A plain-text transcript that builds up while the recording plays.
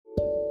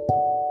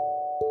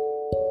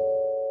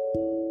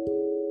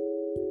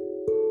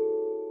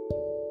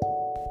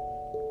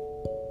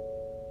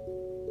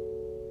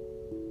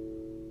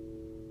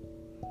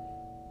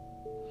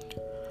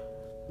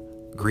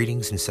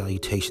Greetings and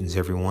salutations,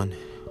 everyone.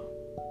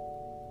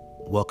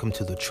 Welcome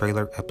to the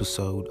trailer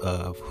episode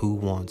of Who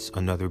Wants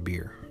Another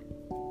Beer?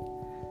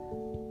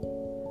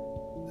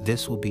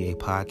 This will be a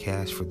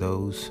podcast for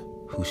those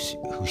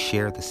who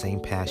share the same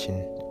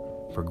passion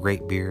for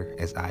great beer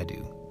as I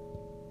do.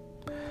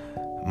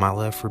 My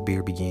love for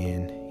beer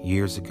began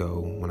years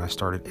ago when I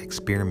started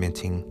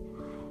experimenting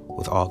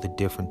with all the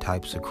different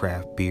types of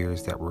craft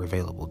beers that were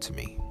available to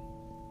me.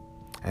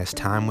 As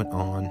time went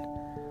on,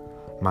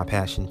 my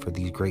passion for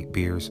these great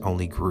beers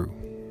only grew.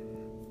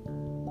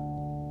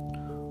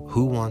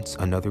 Who Wants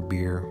Another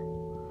Beer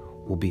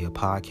will be a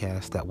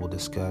podcast that will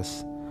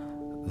discuss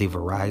the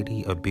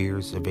variety of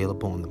beers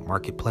available in the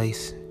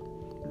marketplace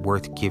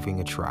worth giving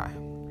a try.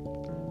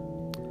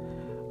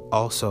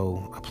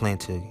 Also, I plan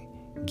to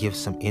give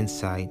some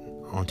insight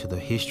onto the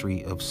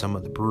history of some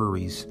of the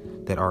breweries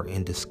that are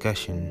in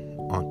discussion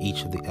on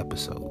each of the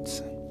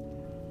episodes,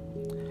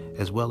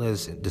 as well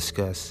as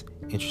discuss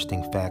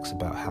interesting facts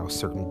about how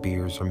certain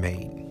beers are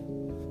made.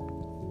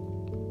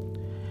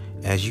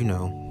 As you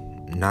know,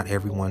 not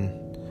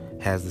everyone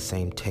has the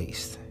same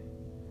taste.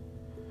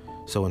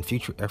 So in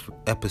future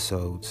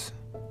episodes,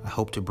 I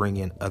hope to bring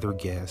in other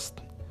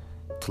guests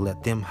to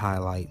let them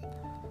highlight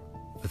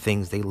the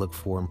things they look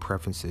for and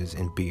preferences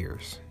in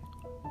beers,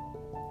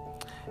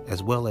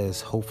 as well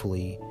as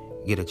hopefully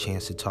get a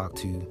chance to talk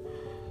to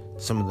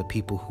some of the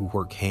people who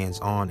work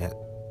hands-on at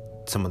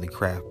some of the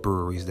craft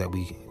breweries that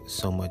we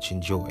so much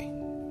enjoy.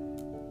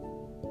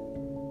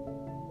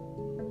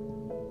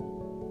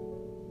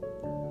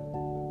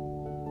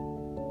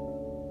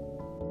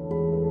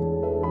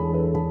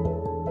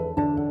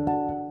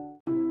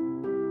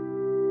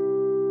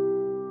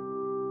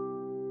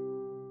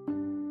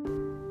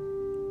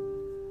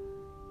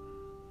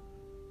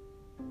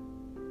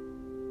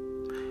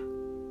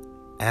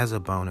 As a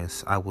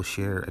bonus, I will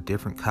share a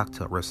different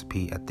cocktail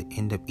recipe at the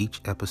end of each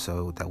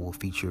episode that will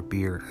feature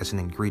beer as an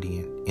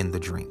ingredient in the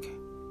drink.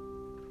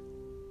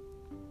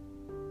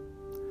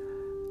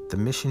 The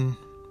mission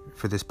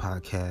for this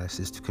podcast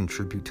is to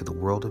contribute to the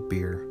world of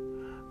beer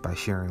by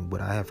sharing what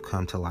I have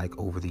come to like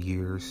over the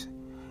years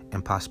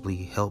and possibly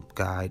help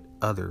guide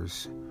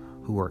others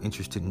who are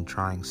interested in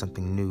trying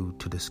something new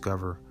to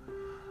discover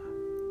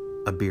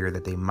a beer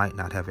that they might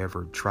not have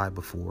ever tried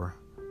before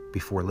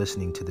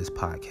listening to this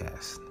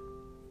podcast.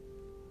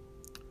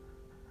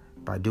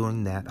 By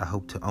doing that, I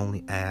hope to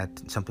only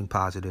add something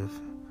positive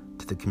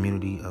to the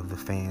community of the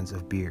fans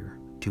of beer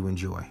to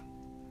enjoy.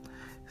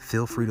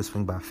 Feel free to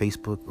swing by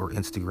Facebook or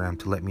Instagram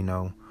to let me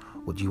know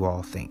what you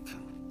all think.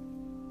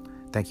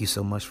 Thank you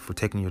so much for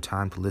taking your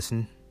time to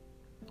listen.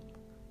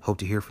 Hope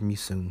to hear from you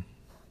soon.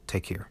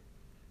 Take care.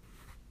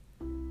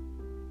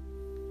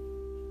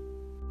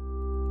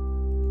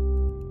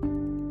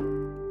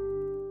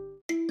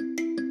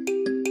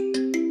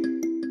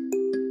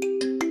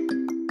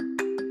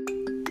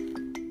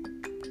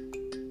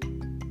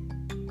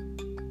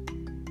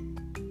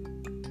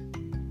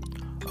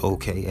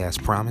 Okay, as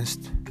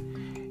promised,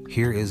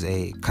 here is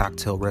a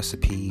cocktail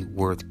recipe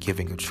worth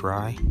giving a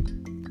try.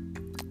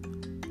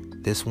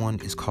 This one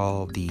is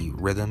called the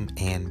Rhythm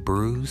and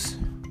Brews.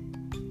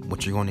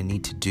 What you're going to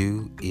need to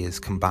do is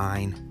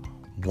combine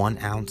 1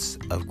 ounce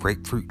of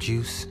grapefruit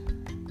juice,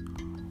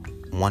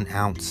 1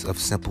 ounce of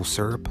simple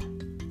syrup,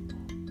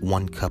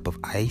 1 cup of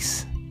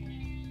ice,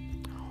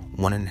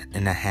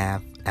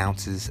 1.5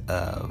 ounces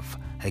of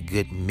a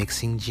good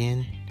mixing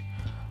gin.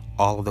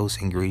 All of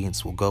those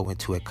ingredients will go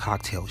into a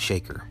cocktail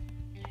shaker.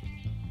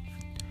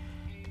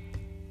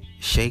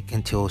 Shake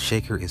until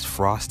shaker is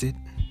frosted.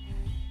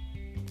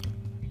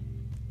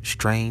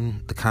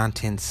 Strain the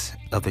contents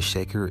of the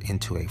shaker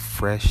into a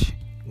fresh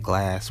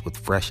glass with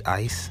fresh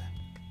ice.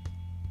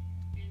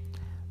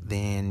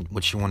 Then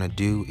what you want to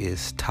do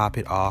is top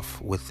it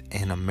off with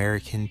an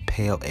American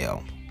Pale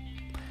Ale.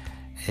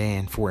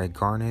 And for a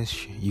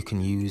garnish, you can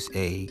use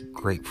a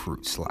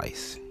grapefruit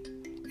slice.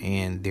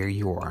 And there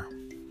you are.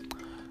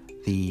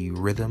 The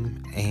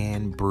Rhythm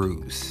and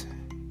Brews.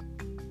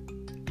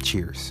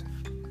 Cheers.